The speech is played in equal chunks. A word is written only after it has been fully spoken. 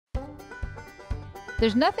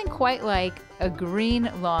There's nothing quite like a green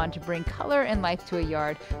lawn to bring color and life to a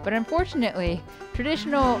yard, but unfortunately,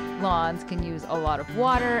 traditional lawns can use a lot of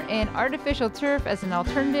water, and artificial turf as an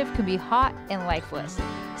alternative can be hot and lifeless.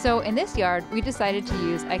 So in this yard, we decided to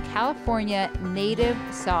use a California native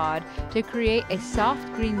sod to create a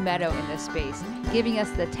soft green meadow in this space, giving us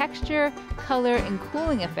the texture, color, and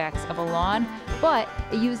cooling effects of a lawn, but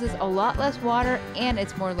it uses a lot less water and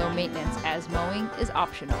it's more low maintenance as mowing is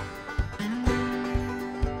optional.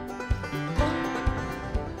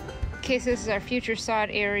 Okay, so this is our future sod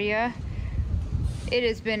area. It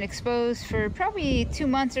has been exposed for probably 2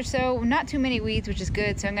 months or so. Not too many weeds, which is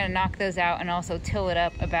good, so I'm gonna knock those out and also till it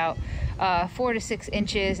up about 4 to 6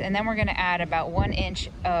 inches, and then we're gonna add about 1 inch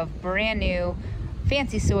of brand new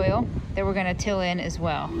fancy soil that we're gonna till in as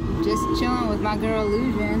well. Just chilling with my girl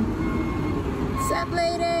Illusion. What's up,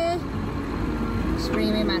 lady?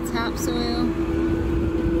 Spraying in my topsoil.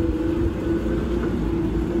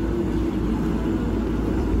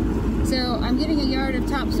 So I'm getting a yard of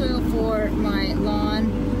topsoil for my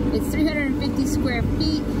lawn. It's 350 square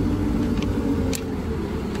feet.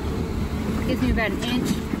 Gives me about 1 inch.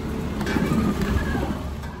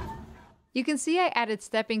 You can see I added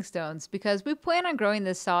stepping stones because we plan on growing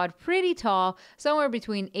this sod pretty tall, somewhere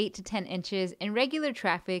between 8 to 10 inches, and regular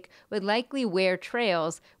traffic would likely wear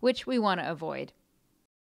trails, which we want to avoid.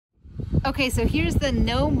 Okay, so here's the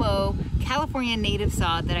no-mow California native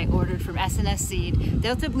sod that I ordered from S&S Seed.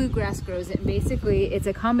 Delta Bluegrass grows it, and basically it's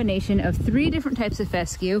a combination of 3 different types of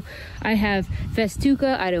fescue. I have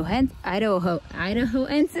Festuca idahoensis,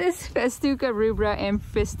 Festuca rubra, and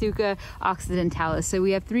Festuca occidentalis. So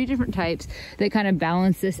we have 3 different types that kind of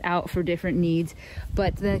balance this out for different needs.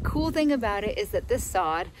 But the cool thing about it is that this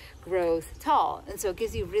sod grows tall, and so it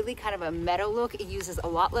gives you really kind of a meadow look. It uses a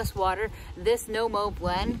lot less water. This no-mow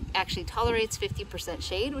blend actually tolerates 50%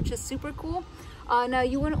 shade, which is super cool. Now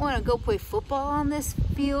you wouldn't want to go play football on this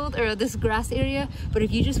field or this grass area, but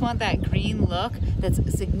if you just want that green look that's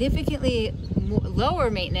significantly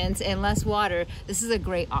lower maintenance and less water, this is a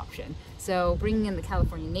great option. So bringing in the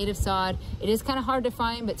California native sod, it is kind of hard to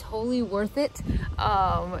find, but totally worth it.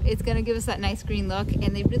 It's gonna give us that nice green look,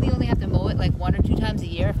 and they really only have to mow it like 1 or 2 times a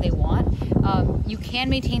year if they want. You can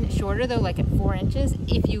maintain it shorter though, like at 4 inches,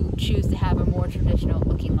 if you choose to have a more traditional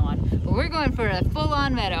looking lawn. But we're going for a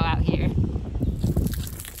full-on meadow out here.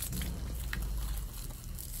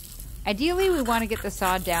 Ideally, we want to get the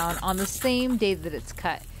sod down on the same day that it's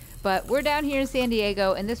cut. But we're down here in San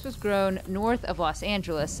Diego, and this was grown north of Los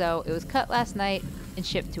Angeles, so it was cut last night and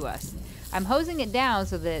shipped to us. I'm hosing it down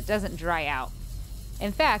so that it doesn't dry out.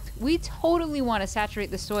 In fact, we totally want to saturate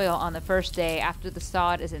the soil on the first day after the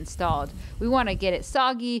sod is installed. We want to get it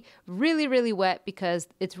soggy, really, really wet, because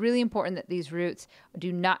it's really important that these roots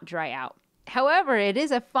do not dry out. However, it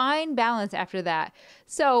is a fine balance after that.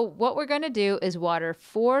 So what we're going to do is water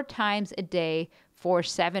 4 times a day for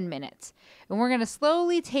 7 minutes. And we're going to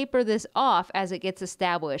slowly taper this off as it gets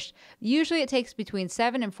established. Usually it takes between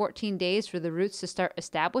 7 and 14 days for the roots to start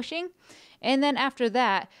establishing. And then after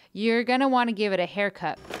that, you're going to want to give it a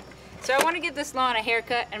haircut. So I want to give this lawn a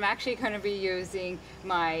haircut, and I'm actually going to be using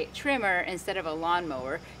my trimmer instead of a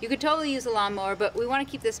lawnmower. You could totally use a lawnmower, but we want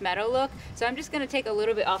to keep this meadow look, so I'm just going to take a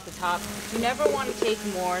little bit off the top. You never want to take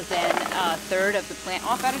more than 1/3 of the plant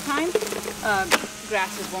off at a time.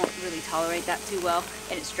 Grasses won't really tolerate that too well,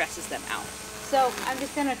 and it stresses them out. So I'm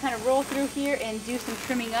just going to kind of roll through here and do some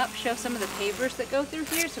trimming up, show some of the pavers that go through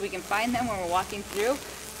here so we can find them when we're walking through.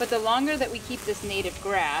 But the longer that we keep this native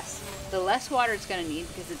grass, the less water it's going to need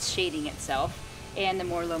because it's shading itself, and the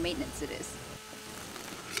more low maintenance it is.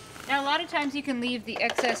 Now a lot of times you can leave the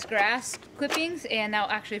excess grass clippings and that'll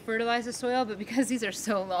actually fertilize the soil, but because these are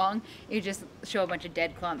so long, you just show a bunch of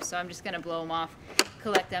dead clumps. So I'm just going to blow them off,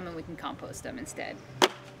 collect them, and we can compost them instead.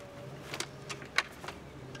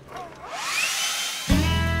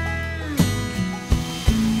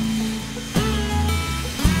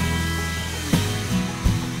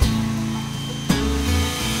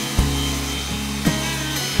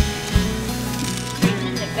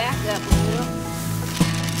 Up a little.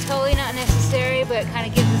 Totally not necessary, but it kind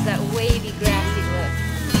of gives us that wavy, grassy look.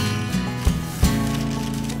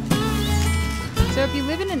 So if you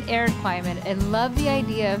live in an arid climate and love the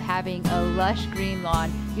idea of having a lush green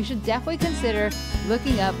lawn, you should definitely consider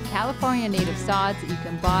looking up California native sods that you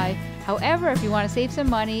can buy. However, if you want to save some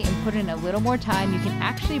money and put in a little more time, you can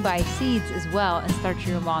actually buy seeds as well and start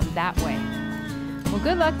your lawn that way. Well,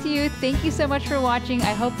 good luck to you. Thank you so much for watching.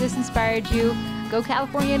 I hope this inspired you. Go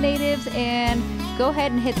California natives, and go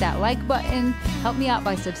ahead and hit that like button. Help me out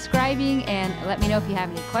by subscribing, and let me know if you have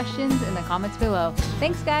any questions in the comments below.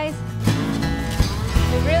 Thanks, guys.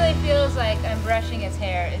 It really feels like I'm brushing its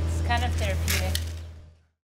hair. It's kind of therapeutic.